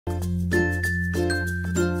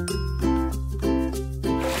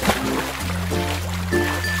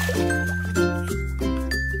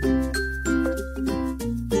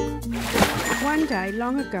day,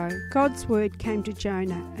 long ago, God's word came to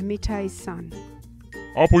Jonah, Amittai's son.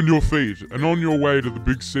 Up on your feet and on your way to the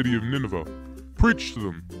big city of Nineveh. Preach to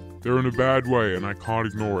them. They're in a bad way and I can't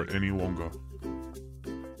ignore it any longer.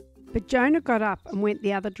 But Jonah got up and went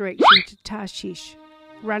the other direction to Tarshish,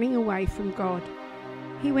 running away from God.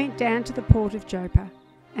 He went down to the port of Joppa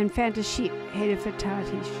and found a ship headed for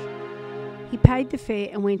Tarshish. He paid the fare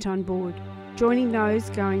and went on board, joining those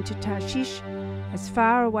going to Tarshish as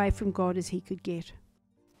far away from God as he could get.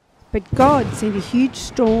 But God sent a huge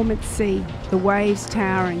storm at sea, the waves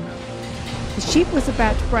towering. The ship was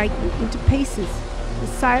about to break into pieces. The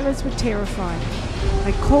sailors were terrified.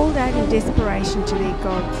 They called out in desperation to their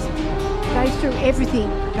gods. They threw everything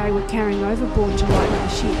they were carrying overboard to lighten the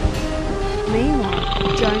ship.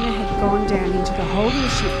 Meanwhile, Jonah had gone down into the hold of the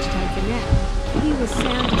ship to take a nap. He was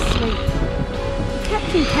sound asleep. The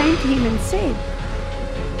captain came to him and said,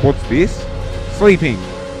 "What's this? Sleeping.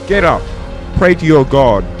 Get up. Pray to your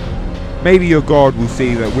God. Maybe your God will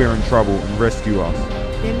see that we're in trouble and rescue us."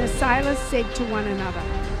 Then the sailors said to one another,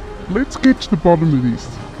 "Let's get to the bottom of this.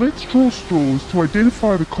 Let's draw straws to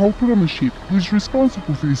identify the culprit on the ship who's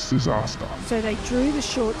responsible for this disaster." So they drew the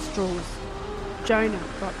short straws. Jonah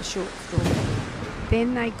got the short straw.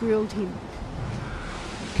 Then they grilled him.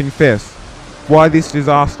 Confess. Why this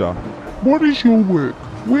disaster? "What is your work?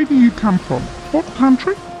 Where do you come from? What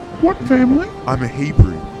country? What family?" I'm a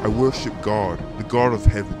Hebrew. I worship God, the God of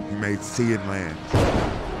heaven, who made sea and land.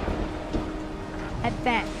 At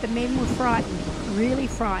that, the men were frightened, really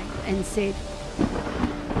frightened, and said,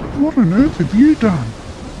 "What on earth have you done?"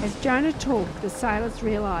 As Jonah talked, the sailors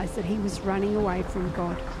realised that he was running away from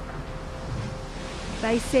God.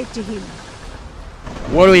 They said to him,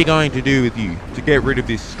 What are we going to do with you to get rid of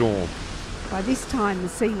this storm? by this time the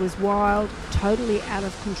sea was wild, totally out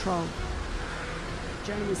of control.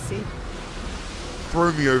 Jonah said,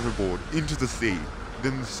 Throw me overboard, into the sea,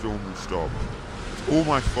 then the storm will stop. It's all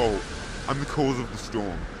my fault. I'm the cause of the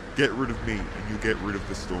storm. Get rid of me and you'll get rid of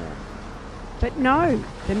the storm. But no,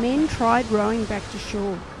 the men tried rowing back to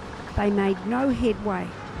shore. They made no headway.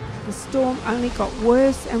 The storm only got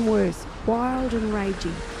worse and worse, wild and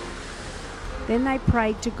raging. Then they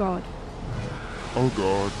prayed to God. Oh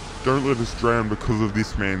God, don't let us drown because of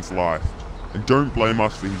this man's life. And don't blame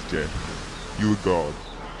us for his death. You are God.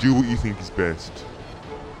 Do what you think is best.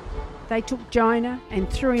 They took Jonah and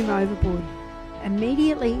threw him overboard.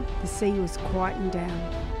 Immediately, the sea was quietened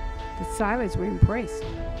down. The sailors were impressed,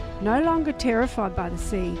 no longer terrified by the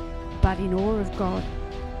sea, but in awe of God.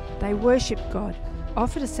 They worshipped God,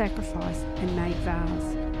 offered a sacrifice, and made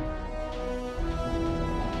vows.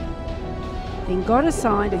 Then God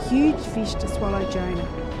assigned a huge fish to swallow Jonah.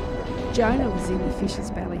 Jonah was in the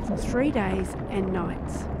fish's belly for 3 days and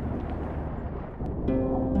nights.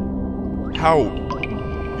 Help!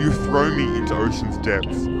 You've thrown me into ocean's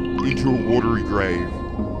depths, into a watery grave,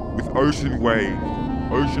 with ocean waves,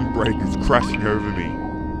 ocean breakers crashing over me.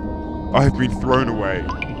 I have been thrown away,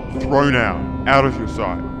 thrown out of your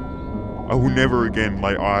sight. I will never again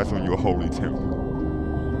lay eyes on your holy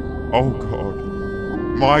temple. Oh God,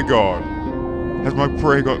 my God, has my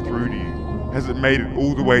prayer got through to you? Has it made it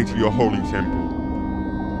all the way to your holy temple?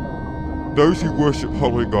 Those who worship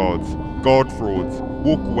holy gods, God frauds,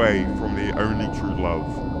 walk away from their only true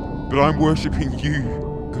love. But I'm worshipping you,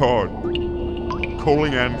 God,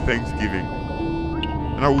 calling out in thanksgiving.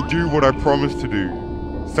 And I will do what I promised to do.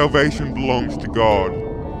 Salvation belongs to God.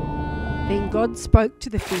 Then God spoke to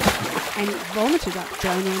the fish, and it vomited up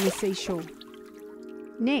Jonah on the seashore.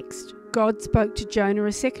 Next, God spoke to Jonah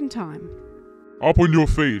a second time. Up on your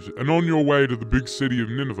feet and on your way to the big city of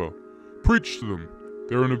Nineveh. Preach to them.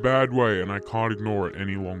 They're in a bad way and I can't ignore it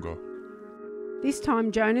any longer. This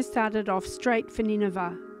time Jonah started off straight for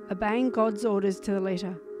Nineveh, obeying God's orders to the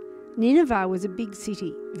letter. Nineveh was a big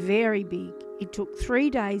city, very big. It took 3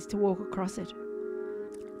 days to walk across it.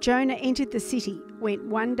 Jonah entered the city, went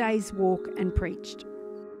 1 day's walk and preached.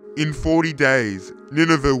 In 40 days,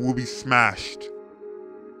 Nineveh will be smashed.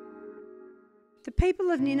 The people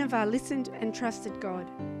of Nineveh listened and trusted God.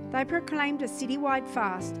 They proclaimed a citywide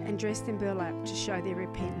fast and dressed in burlap to show their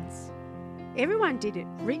repentance. Everyone did it,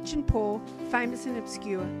 rich and poor, famous and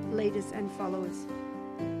obscure, leaders and followers.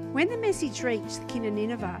 When the message reached the king of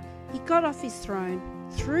Nineveh, he got off his throne,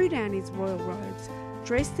 threw down his royal robes,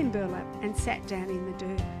 dressed in burlap and sat down in the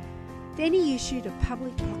dirt. Then he issued a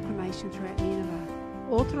public proclamation throughout Nineveh,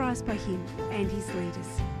 authorised by him and his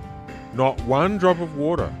leaders. Not one drop of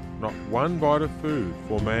water, not one bite of food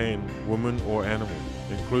for man, woman or animal,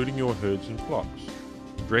 including your herds and flocks.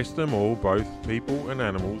 Dress them all, both people and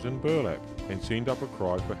animals, in burlap, and send up a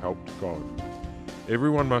cry for help to God.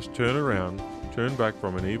 Everyone must turn around, turn back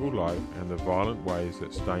from an evil life and the violent ways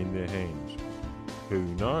that stain their hands. Who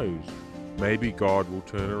knows? Maybe God will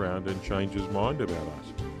turn around and change his mind about us.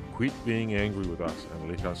 Quit being angry with us and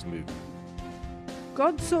let us live.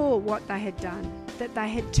 God saw what they had done, that they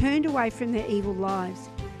had turned away from their evil lives.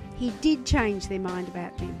 He did change their mind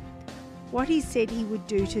about them. What he said he would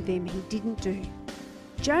do to them, he didn't do.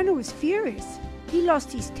 Jonah was furious. He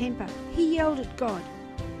lost his temper. He yelled at God.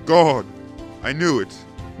 God, I knew it.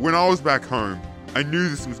 When I was back home, I knew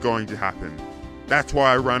this was going to happen. That's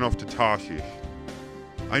why I ran off to Tarshish.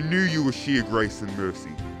 I knew you were sheer grace and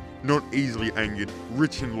mercy, not easily angered,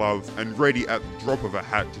 rich in love, and ready at the drop of a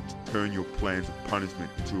hat to turn your plans of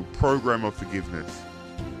punishment into a program of forgiveness.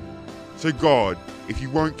 So God, if you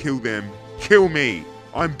won't kill them, kill me.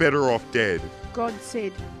 I'm better off dead. God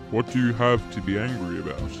said, What do you have to be angry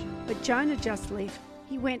about? but Jonah just left.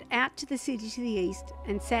 He went out to the city to the east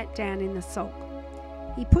and sat down in the sulk.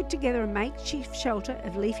 He put together a makeshift shelter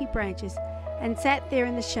of leafy branches and sat there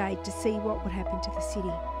in the shade to see what would happen to the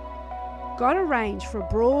city. God arranged for a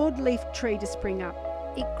broad-leafed tree to spring up.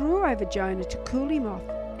 It grew over Jonah to cool him off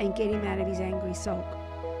and get him out of his angry sulk.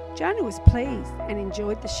 Jonah was pleased and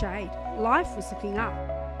enjoyed the shade. Life was looking up.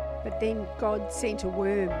 But then God sent a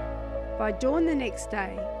worm. By dawn the next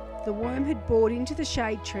day, the worm had bored into the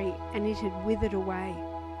shade tree and it had withered away.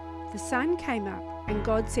 The sun came up and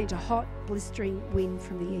God sent a hot, blistering wind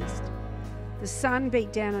from the east. The sun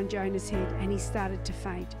beat down on Jonah's head and he started to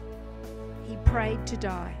faint. He prayed to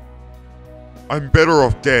die. I'm better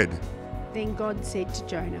off dead. Then God said to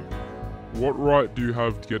Jonah. What right do you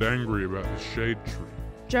have to get angry about the shade tree?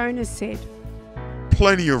 Jonah said.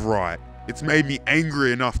 Plenty of right. It's made me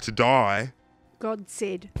angry enough to die. God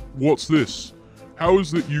said. What's this? How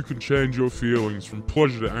is it you can change your feelings from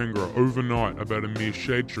pleasure to anger overnight about a mere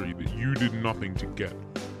shade tree that you did nothing to get?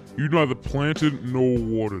 You neither planted nor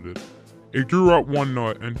watered it. It grew up one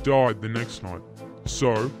night and died the next night.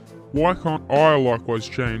 So, why can't I likewise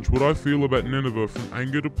change what I feel about Nineveh from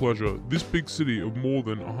anger to pleasure, this big city of more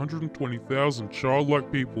than 120,000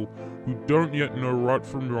 childlike people who don't yet know right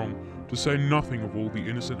from wrong, to say nothing of all the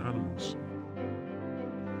innocent animals?